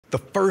The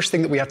first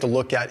thing that we have to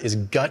look at is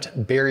gut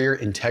barrier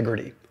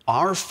integrity.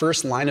 Our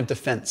first line of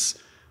defense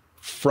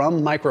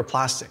from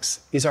microplastics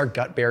is our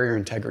gut barrier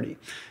integrity.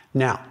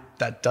 Now,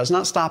 that does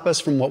not stop us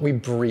from what we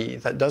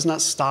breathe. That does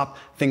not stop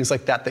things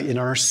like that in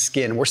our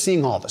skin. We're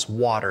seeing all this,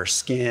 water,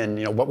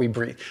 skin, what we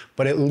breathe.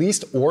 But at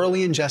least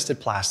orally ingested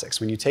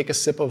plastics, when you take a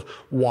sip of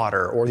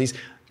water, or these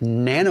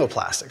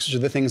nanoplastics, which are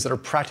the things that are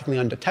practically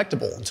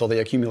undetectable until they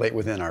accumulate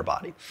within our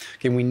body.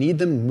 Okay, we need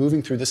them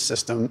moving through the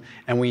system,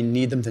 and we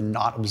need them to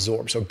not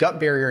absorb. So gut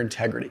barrier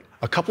integrity.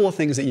 A couple of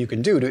things that you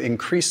can do to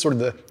increase sort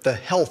of the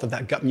health of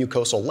that gut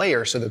mucosal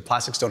layer so that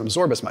plastics don't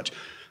absorb as much.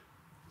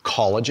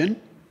 Collagen,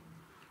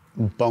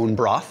 bone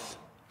broth,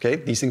 okay?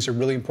 These things are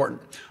really important.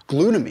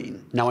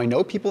 Glutamine. Now, I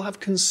know people have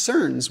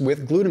concerns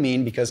with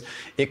glutamine because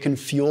it can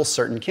fuel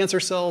certain cancer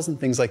cells and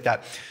things like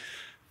that.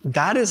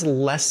 That is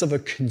less of a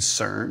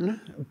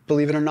concern,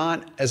 believe it or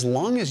not, as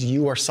long as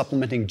you are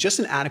supplementing just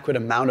an adequate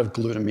amount of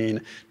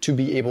glutamine to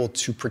be able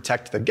to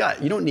protect the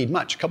gut. You don't need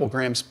much, a couple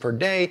grams per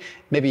day,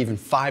 maybe even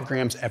 5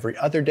 grams every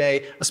other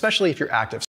day, especially if you're active.